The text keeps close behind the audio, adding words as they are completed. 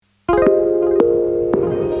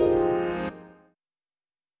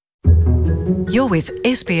You're with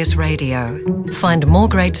SBS Radio. Find more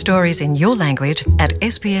great stories in your language at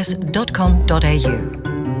sbs.com.au.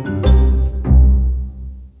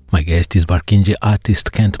 My guest is Barkindji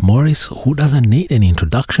artist Kent Morris, who doesn't need any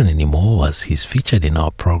introduction anymore as he's featured in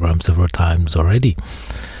our program several times already.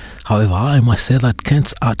 However, I must say that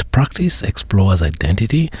Kent's art practice explores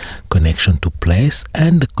identity, connection to place,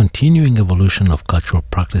 and the continuing evolution of cultural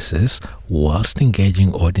practices whilst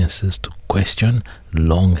engaging audiences to question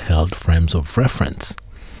long-held frames of reference.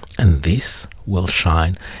 And this will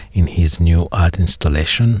shine in his new art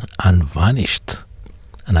installation, Unvanished,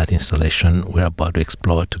 an art installation we're about to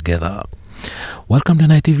explore together. Welcome to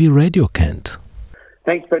Night TV Radio, Kent.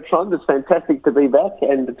 Thanks, Bertrand. It's fantastic to be back,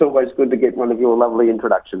 and it's always good to get one of your lovely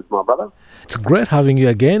introductions, my brother. It's great having you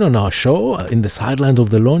again on our show in the sidelines of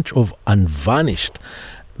the launch of Unvanished,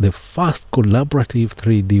 the first collaborative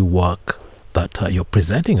 3D work that you're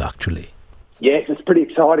presenting, actually. Yes, it's pretty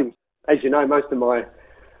exciting. As you know, most of my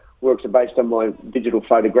works are based on my digital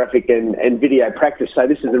photographic and video practice, so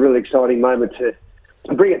this is a really exciting moment to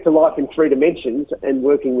bring it to life in three dimensions, and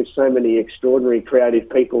working with so many extraordinary creative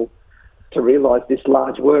people to realise this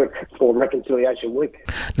large work for Reconciliation Week.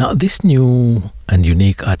 Now, this new and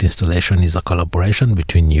unique art installation is a collaboration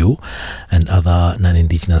between you and other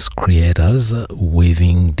non-Indigenous creators,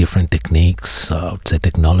 weaving different techniques,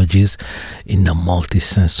 technologies in a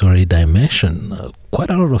multi-sensory dimension. Quite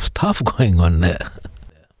a lot of stuff going on there.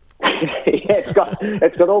 Yeah,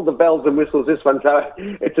 it's got all the bells and whistles, this one, so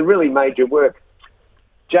it's a really major work.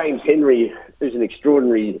 James Henry, who's an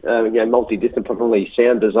extraordinary multidisciplinary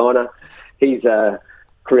sound designer, he's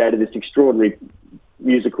created this extraordinary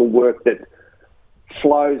musical work that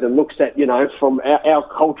flows and looks at, from our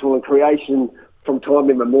cultural and creation from time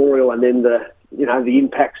immemorial, and then the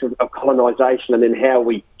impacts of colonisation, and then how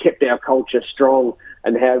we kept our culture strong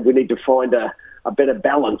and how we need to find a better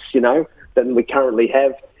balance, than we currently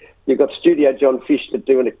have. You've got Studio John Fish that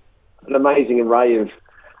do an amazing array of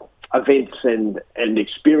events and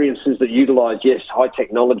experiences that utilise, high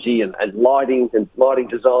technology and lighting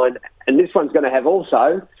design. And this one's going to have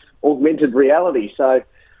also augmented reality. So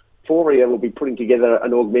Foria will be putting together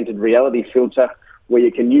an augmented reality filter where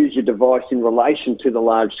you can use your device in relation to the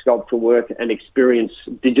large sculptural work and experience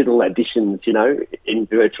digital additions, in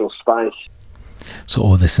virtual space. So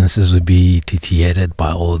all the senses will be titillated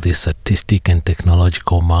by all this artistic and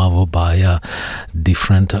technological marvel by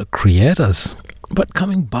different creators. But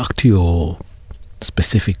coming back to your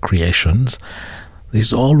specific creations,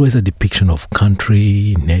 there's always a depiction of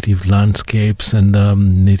country, native landscapes, and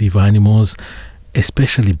native animals,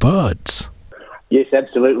 especially birds. Yes,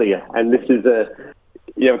 absolutely. And this is a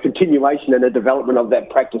continuation and a development of that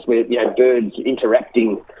practice where birds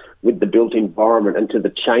interacting with the built environment and to the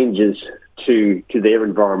changes to their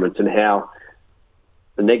environments, and how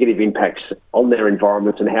the negative impacts on their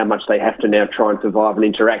environments and how much they have to now try and survive and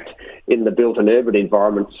interact in the built and urban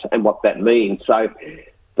environments, and what that means. So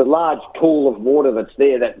the large pool of water that's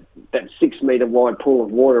there, that 6 metre wide pool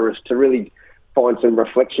of water, is to really find some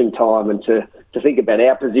reflection time and to think about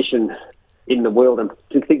our position in the world, and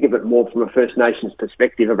to think of it more from a First Nations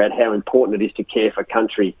perspective about how important it is to care for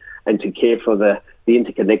country and to care for the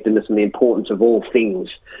interconnectedness and the importance of all things,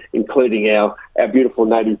 including our beautiful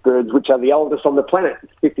native birds, which are the oldest on the planet.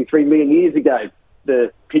 53 million years ago, the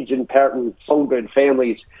pigeon, parrot and songbird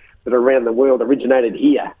families that are around the world originated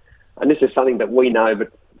here. And this is something that we know,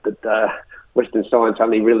 but that Western science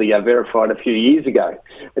only really verified a few years ago.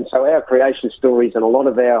 And so our creation stories and a lot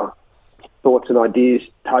of our thoughts and ideas,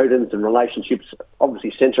 totems and relationships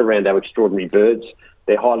obviously centre around our extraordinary birds.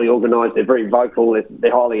 They're highly organised, they're very vocal,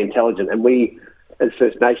 they're highly intelligent, and we, as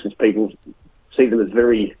First Nations people, see them as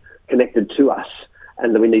very connected to us,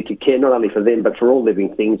 and that we need to care not only for them but for all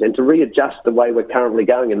living things, and to readjust the way we're currently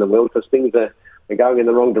going in the world, because things are going in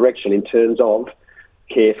the wrong direction in terms of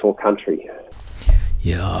care for country.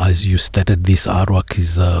 Yeah, as you stated, this artwork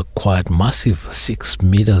is quite massive, 6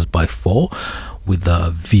 meters by 4, with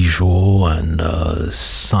visual and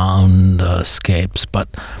soundscapes, but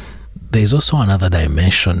there's also another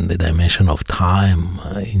dimension, the dimension of time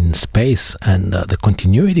in space, and the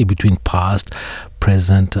continuity between past,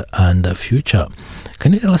 present, and future.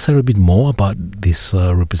 Can you tell us a little bit more about this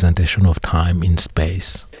representation of time in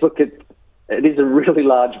space? Look, it is a really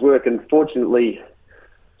large work, and fortunately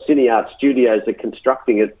Cineart Studios are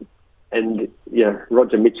constructing it, and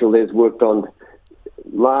Roger Mitchell there's worked on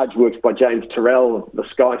large works by James Turrell, the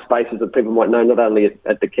sky spaces that people might know not only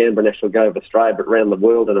at the Canberra National Gallery of Australia but around the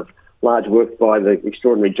world, and of large work by the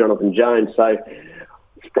extraordinary Jonathan Jones. So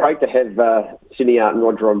it's great to have Cineart and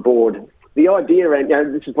Roger on board. The idea, and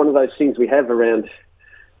this is one of those things we have around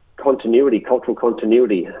continuity, cultural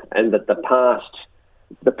continuity, and that the past,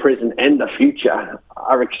 the present and the future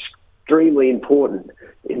are extremely important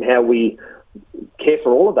in how we care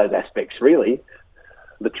for all of those aspects, really.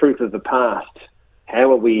 The truth of the past,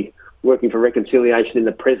 how are we working for reconciliation in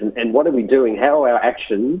the present, and what are we doing? How are our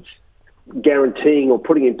actions guaranteeing or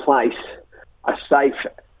putting in place a safe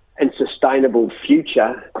and sustainable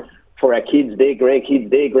future for our kids, their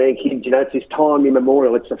grandkids, you know, it's this time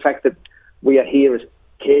immemorial. It's the fact that we are here as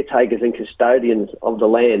caretakers and custodians of the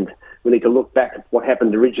land. We need to look back at what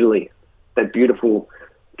happened originally, that beautiful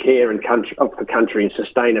care and country of the country and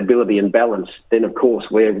sustainability and balance. Then, of course,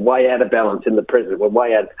 we're way out of balance in the present.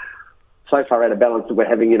 We're so far out of balance that we're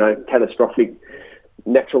having, you know, catastrophic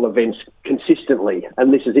natural events consistently.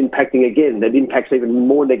 And this is impacting again. That impacts even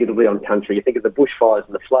more negatively on country. You think of the bushfires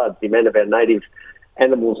and the floods, the amount of our native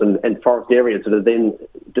animals and forest areas that are then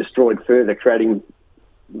destroyed further, creating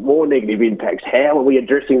more negative impacts. How are we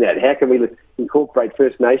addressing that? How can we incorporate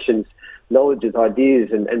First Nations knowledges, ideas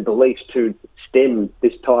and beliefs to stem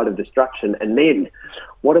this tide of destruction? And then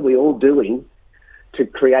what are we all doing to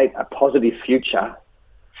create a positive future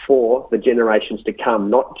for the generations to come,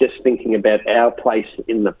 not just thinking about our place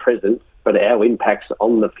in the present, but our impacts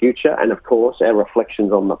on the future and, of course, our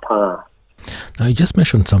reflections on the past. Now, you just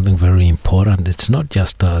mentioned something very important. It's not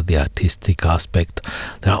just the artistic aspect.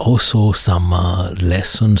 There are also some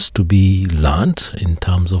lessons to be learned in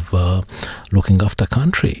terms of looking after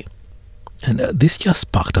country. And this just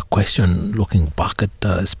sparked a question looking back at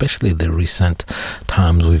especially the recent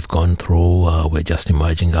times we've gone through. We're just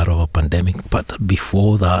emerging out of a pandemic. But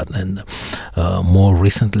before that and more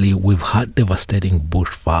recently, we've had devastating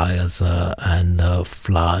bushfires and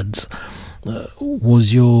floods.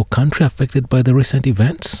 Was your country affected by the recent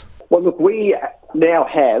events? Well, look, we now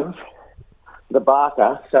have the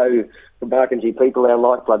Barker. So the Barkindji people, our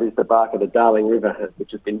lifeblood is the Barker, the Darling River, which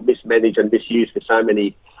has been mismanaged and misused for so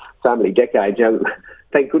many decades.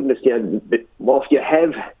 Thank goodness, whilst you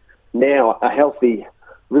have now a healthy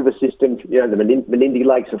river system, the Menindee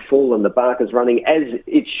Lakes are full and the Barker's running as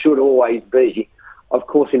it should always be. Of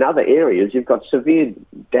course, in other areas, you've got severe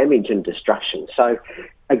damage and destruction. So,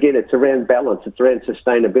 again, it's around balance. It's around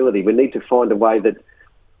sustainability. We need to find a way to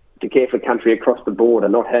care for country across the board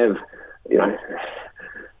and not have,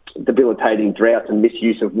 debilitating droughts and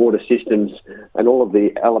misuse of water systems and all of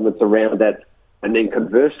the elements around that. And then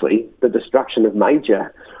conversely, the destruction of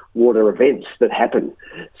major water events that happen.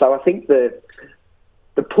 So I think the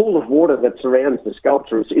pool of water that surrounds the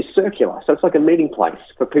sculpture is circular. So it's like a meeting place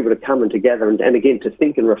for people to come and together and again, to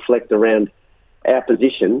think and reflect around our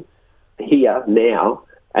position here, now,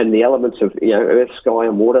 and the elements of, earth, sky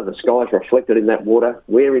and water. The sky is reflected in that water.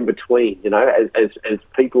 We're in between, as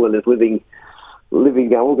people and as living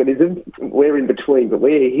organisms, we're in between, but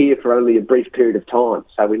we're here for only a brief period of time.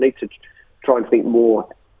 So we need to try and think more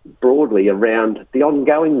broadly around the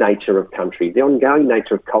ongoing nature of country, the ongoing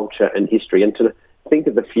nature of culture and history, and to think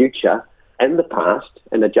of the future and the past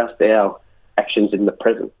and adjust our actions in the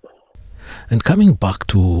present. And coming back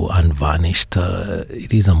to Unvarnished,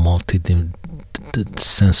 it is a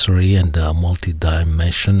multi-sensory and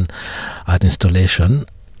multi-dimension art installation.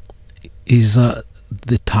 Is it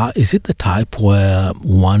the type where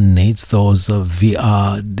one needs those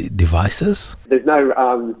VR devices? There's no,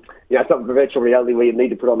 it's not virtual reality where you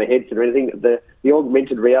need to put on a headset or anything. The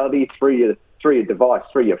augmented reality through your device,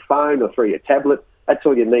 through your phone or through your tablet, that's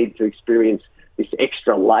all you need to experience this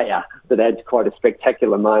extra layer that adds quite a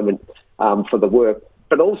spectacular moment for the work.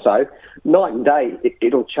 But also, night and day,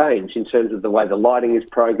 it'll change in terms of the way the lighting is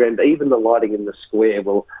programmed. Even the lighting in the square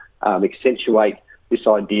will accentuate this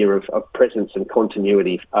idea of presence and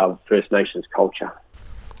continuity of First Nations culture.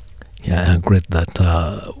 Yeah, great that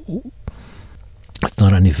it's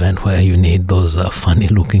not an event where you need those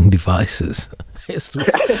funny-looking devices.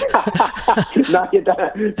 No, you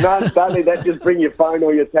don't. No, don't need that. Just bring your phone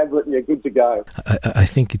or your tablet and you're good to go. I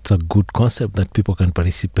think it's a good concept that people can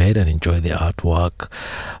participate and enjoy the artwork,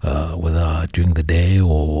 whether during the day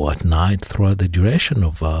or at night, throughout the duration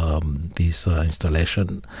of this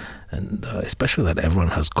installation. And especially that everyone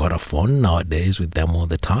has got a phone nowadays with them all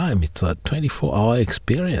the time. It's a 24-hour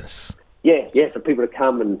experience. Yeah, for people to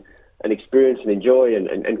come and experience and enjoy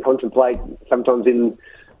and contemplate, sometimes in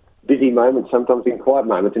busy moments, sometimes in quiet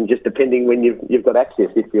moments, and just depending when you've got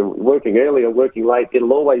access. If you're working early or working late,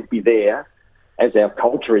 it'll always be there, as our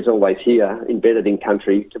culture is always here, embedded in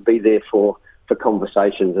country, to be there for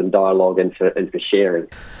conversations and dialogue and for sharing.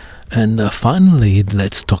 And finally,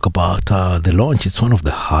 let's talk about the launch. It's one of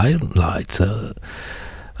the highlights. It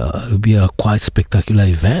will be a quite spectacular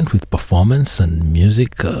event with performance and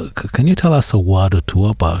music. Can you tell us a word or two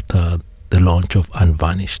about the launch of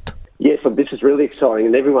Unvanished. Yes, look, this is really exciting,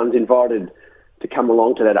 and everyone's invited to come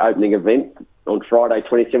along to that opening event on Friday,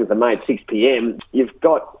 27th of May at 6 p.m. You've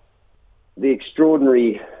got the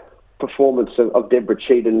extraordinary performance of Deborah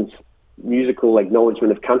Cheaton's musical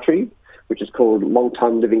acknowledgement of country, which is called Long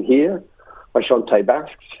Time Living Here by Shante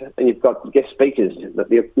Basks, and you've got guest speakers,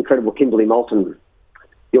 the incredible Kimberly Moulton,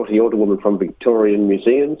 the Yorta Yorta woman from Victorian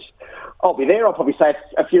Museums. I'll be there. I'll probably say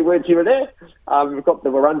a few words here and there. We've got the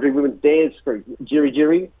Wurundjeri Women's Dance group, Jiri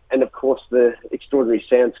Jiri, and of course the extraordinary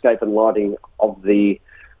soundscape and lighting of the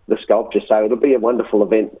sculpture. So it'll be a wonderful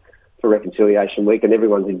event for Reconciliation Week, and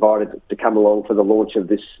everyone's invited to come along for the launch of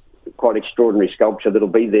this quite extraordinary sculpture that'll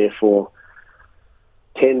be there for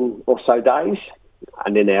 10 or so days.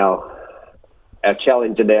 And then our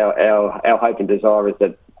challenge and our hope and desire is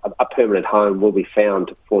that a permanent home will be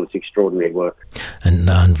found for this extraordinary work. And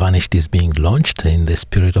Unvanished is being launched in the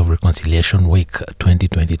spirit of Reconciliation Week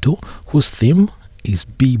 2022, whose theme is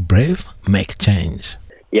Be Brave, Make Change.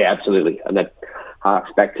 Yeah, absolutely. And that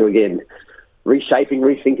harks back to, again,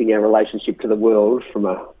 rethinking our relationship to the world from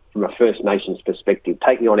a First Nations perspective,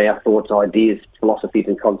 taking on our thoughts, ideas, philosophies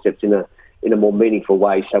and concepts in a more meaningful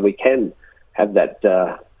way so we can have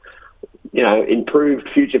that, improved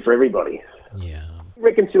future for everybody. Yeah.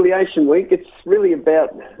 Reconciliation Week, it's really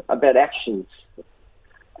about actions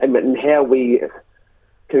and how we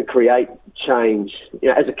can create change,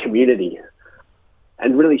 as a community,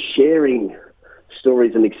 and really sharing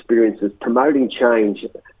stories and experiences, promoting change.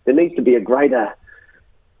 There needs to be a greater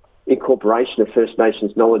incorporation of First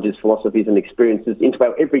Nations knowledges, philosophies and experiences into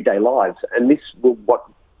our everyday lives, and this will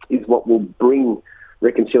what will bring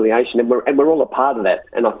reconciliation, and we're all a part of that.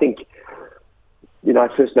 And I think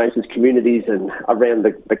First Nations communities and around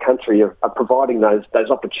the country are providing those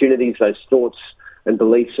opportunities, those thoughts and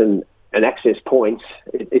beliefs and access points.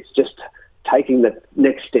 It's just taking that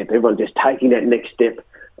next step. Everyone just taking that next step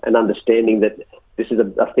and understanding that this is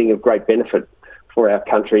a thing of great benefit for our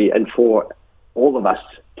country and for all of us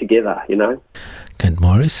together, Kent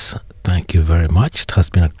Morris, thank you very much. It has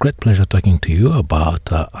been a great pleasure talking to you about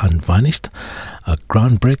Unvanished, a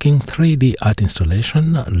groundbreaking 3D art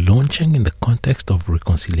installation launching in the context of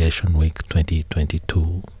Reconciliation Week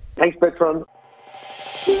 2022. Thanks, Bertrand.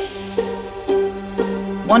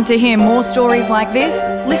 Want to hear more stories like this?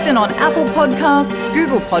 Listen on Apple Podcasts,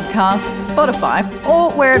 Google Podcasts, Spotify,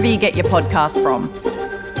 or wherever you get your podcasts from.